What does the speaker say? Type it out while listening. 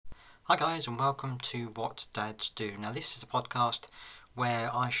Hi guys, and welcome to What Dads Do. Now this is a podcast where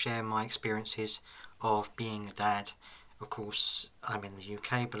I share my experiences of being a dad. Of course, I'm in the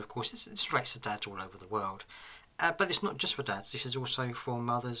UK, but of course this relates to dads all over the world. But it's not just for dads, this is also for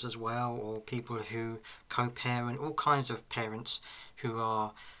mothers as well, or people who co-parent, all kinds of parents who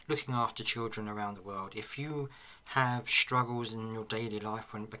are looking after children around the world. If you have struggles in your daily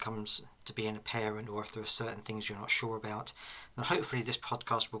life when it becomes to being a parent, or if there are certain things you're not sure about, then hopefully this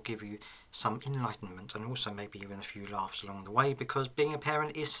podcast will give you some enlightenment and also maybe even a few laughs along the way, because being a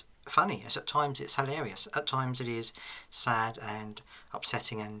parent is funny. As at times it's hilarious, at times it is sad and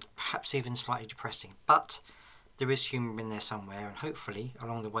upsetting and perhaps even slightly depressing, but there is humour in there somewhere, and hopefully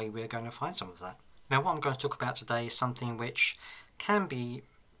along the way we're going to find some of that. Now what I'm going to talk about today is something which can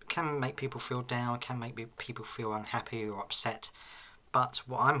make people feel down, can make people feel unhappy or upset, but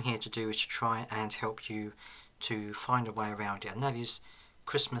what I'm here to do is to try and help you to find a way around it, and that is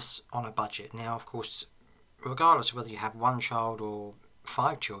Christmas on a budget. Now of course, regardless of whether you have one child or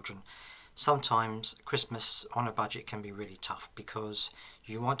 5 children, sometimes Christmas on a budget can be really tough, because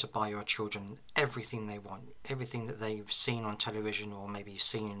you want to buy your children everything they want, everything that they've seen on television or maybe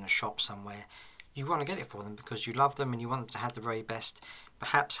seen in a shop somewhere. You want to get it for them because you love them and you want them to have the very best,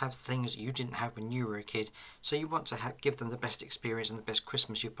 perhaps have things that you didn't have when you were a kid, so you want to give them the best experience and the best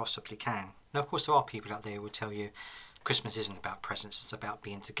Christmas you possibly can. Now of course there are people out there who will tell you Christmas isn't about presents, it's about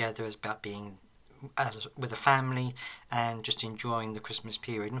being together, it's about being with a family and just enjoying the Christmas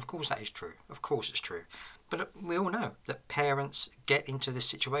period. And of course that is true, of course it's true, but we all know that parents get into this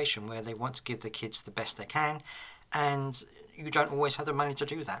situation where they want to give their kids the best they can, and you don't always have the money to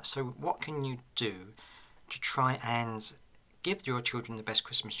do that. So what can you do to try and give your children the best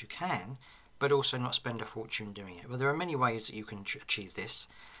Christmas you can, but also not spend a fortune doing it? Well, there are many ways that you can achieve this,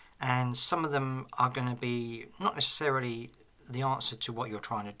 and some of them are going to be not necessarily the answer to what you're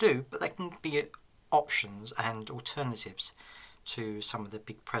trying to do, but they can be options and alternatives to some of the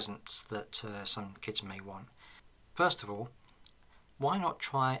big presents that some kids may want. First of all, why not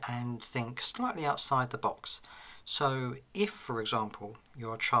try and think slightly outside the box? So if, for example,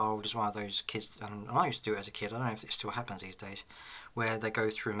 your child is one of those kids, and I used to do it as a kid, I don't know if it still happens these days, where they go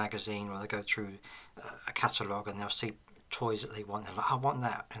through a magazine or they go through a catalogue and they'll see toys that they want, they're like, I want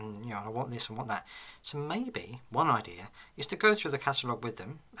that, and I want this and want that. So maybe one idea is to go through the catalogue with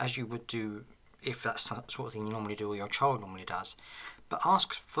them, as you would do if that's the sort of thing you normally do or your child normally does, but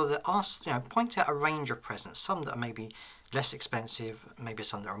point out a range of presents, some that are maybe less expensive, maybe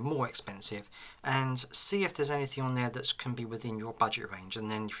some that are more expensive, and see if there's anything on there that can be within your budget range.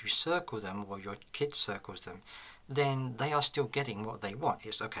 And then if you circle them, or your kid circles them, then they are still getting what they want.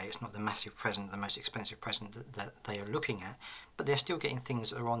 It's okay, it's not the massive present, the most expensive present that they are looking at, but they're still getting things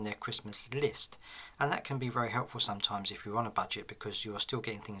that are on their Christmas list. And that can be very helpful sometimes if you're on a budget, because you're still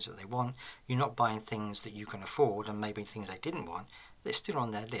getting things that they want. You're not buying things that you can afford and maybe things they didn't want. They're still on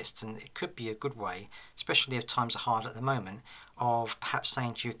their lists, and it could be a good way, especially if times are hard at the moment, of perhaps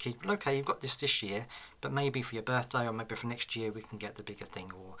saying to your kid, well, okay, you've got this year, but maybe for your birthday or maybe for next year we can get the bigger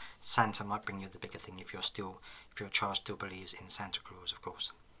thing, or Santa might bring you the bigger thing if your child still believes in Santa Claus, of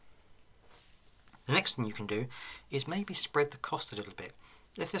course. The next thing you can do is maybe spread the cost a little bit.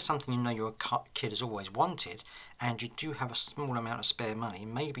 If there's something your kid has always wanted and you do have a small amount of spare money,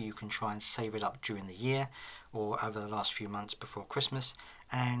 maybe you can try and save it up during the year or over the last few months before Christmas,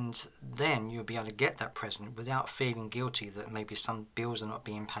 and then you'll be able to get that present without feeling guilty that maybe some bills are not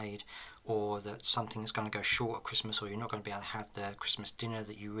being paid, or that something is going to go short at Christmas, or you're not going to be able to have the Christmas dinner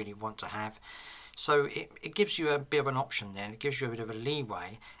that you really want to have. So it gives you a bit of an option there, and it gives you a bit of a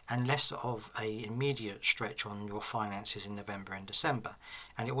leeway and less of a immediate stretch on your finances in November and December.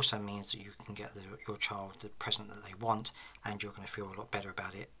 And it also means that you can get your child the present that they want, and you're going to feel a lot better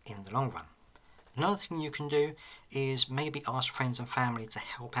about it in the long run. Another thing you can do is maybe ask friends and family to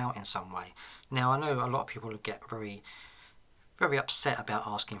help out in some way. Now I know a lot of people get very upset about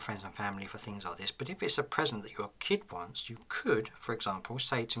asking friends and family for things like this, but if it's a present that your kid wants, you could, for example,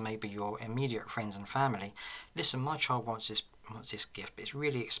 say to maybe your immediate friends and family, listen, my child wants this gift, but it's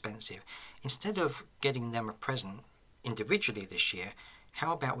really expensive. Instead of getting them a present individually this year,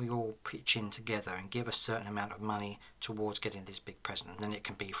 how about we all pitch in together and give a certain amount of money towards getting this big present? And then it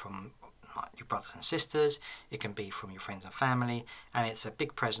can be from your brothers and sisters, it can be from your friends and family, and it's a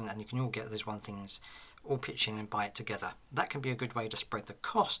big present, and you can all get those one things, all pitch in and buy it together. That can be a good way to spread the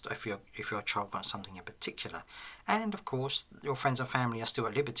cost if your child wants something in particular. And of course, your friends and family are still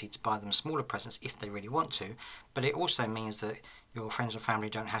at liberty to buy them smaller presents if they really want to, but it also means that your friends and family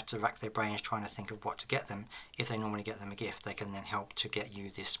don't have to rack their brains trying to think of what to get them. If they normally get them a gift, they can then help to get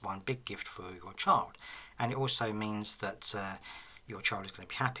you this one big gift for your child. And it also means that your child is going to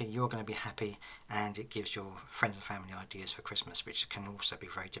be happy, you're going to be happy, and it gives your friends and family ideas for Christmas, which can also be a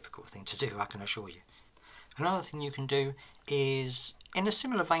very difficult thing to do, I can assure you. Another thing you can do is, in a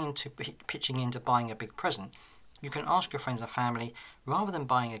similar vein to pitching into buying a big present, you can ask your friends and family, rather than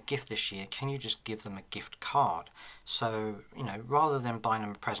buying a gift this year, can you just give them a gift card? So, rather than buying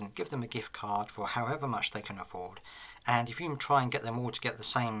them a present, give them a gift card for however much they can afford. And if you try and get them all to get the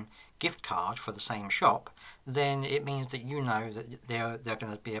same gift card for the same shop, then it means that you know that they're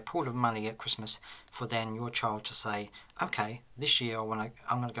going to be a pool of money at Christmas for then your child to say, okay, this year I'm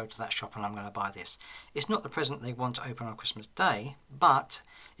going to go to that shop and I'm going to buy this. It's not the present they want to open on Christmas Day, but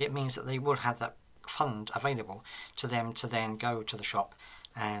it means that they will have that fund available to them to then go to the shop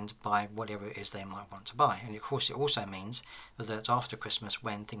and buy whatever it is they might want to buy. And of course it also means that after Christmas,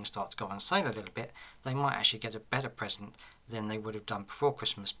 when things start to go on sale a little bit, they might actually get a better present than they would have done before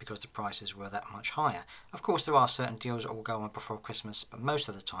Christmas because the prices were that much higher. Of course there are certain deals that will go on before Christmas, but most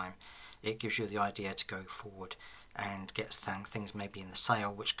of the time it gives you the idea to go forward and get things maybe in the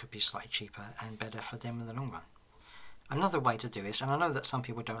sale, which could be slightly cheaper and better for them in the long run. Another way to do this, and I know that some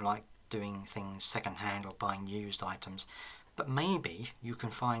people don't like doing things second hand or buying used items, but maybe you can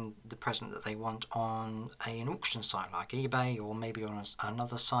find the present that they want on an auction site like eBay, or maybe on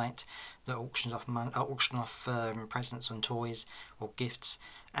another site that auctions off presents and toys or gifts.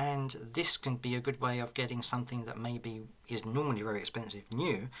 And this can be a good way of getting something that maybe is normally very expensive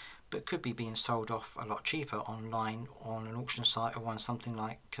new, but could be being sold off a lot cheaper online on an auction site or on something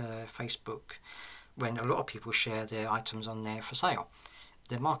like Facebook, when a lot of people share their items on there for sale.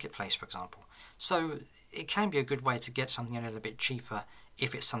 Their marketplace, for example. So it can be a good way to get something a little bit cheaper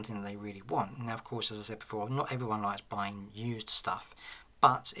if it's something that they really want. Now, of course, as I said before, not everyone likes buying used stuff,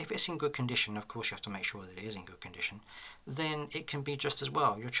 but if it's in good condition, of course you have to make sure that it is in good condition, then it can be just as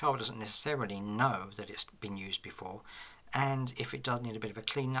well. Your child doesn't necessarily know that it's been used before, and if it does need a bit of a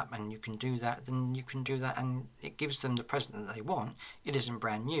clean up and you can do that, then you can do that, and it gives them the present that they want. It isn't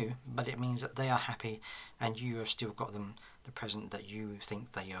brand new, but it means that they are happy and you have still got them the present that you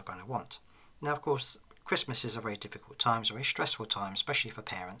think they are going to want. Now, of course, Christmas is a very difficult time, it's a very stressful time, especially for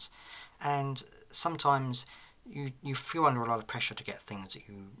parents, and sometimes you feel under a lot of pressure to get things that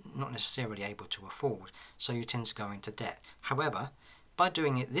you're not necessarily able to afford, so you tend to go into debt. However, by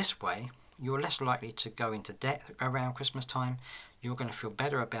doing it this way, you're less likely to go into debt around Christmas time, you're going to feel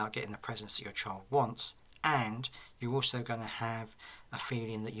better about getting the presents that your child wants, and you're also going to have a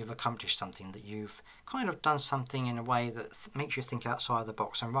feeling that you've accomplished something, that you've kind of done something in a way that makes you think outside the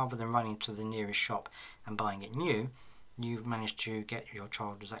box, and rather than running to the nearest shop and buying it new, you've managed to get your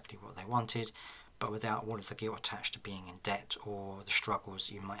child exactly what they wanted, but without all of the guilt attached to being in debt or the struggles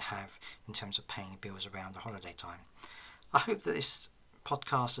you might have in terms of paying bills around the holiday time. I hope that this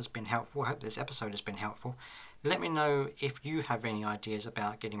podcast has been helpful. I hope this episode has been helpful. Let me know if you have any ideas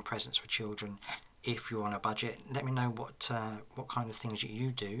about getting presents for children if you're on a budget. Let me know what kind of things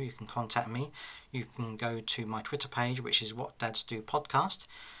you do. You can contact me. You can go to my Twitter page, which is What Dads Do Podcast,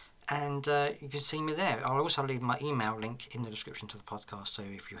 and you can see me there. I'll also leave my email link in the description to the podcast, so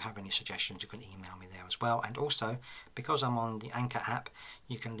if you have any suggestions you can email me there as well. And also, because I'm on the Anchor app,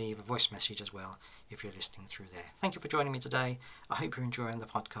 you can leave a voice message as well if you're listening through there. Thank you for joining me today. I hope you're enjoying the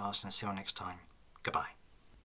podcast, and see you next time. Goodbye.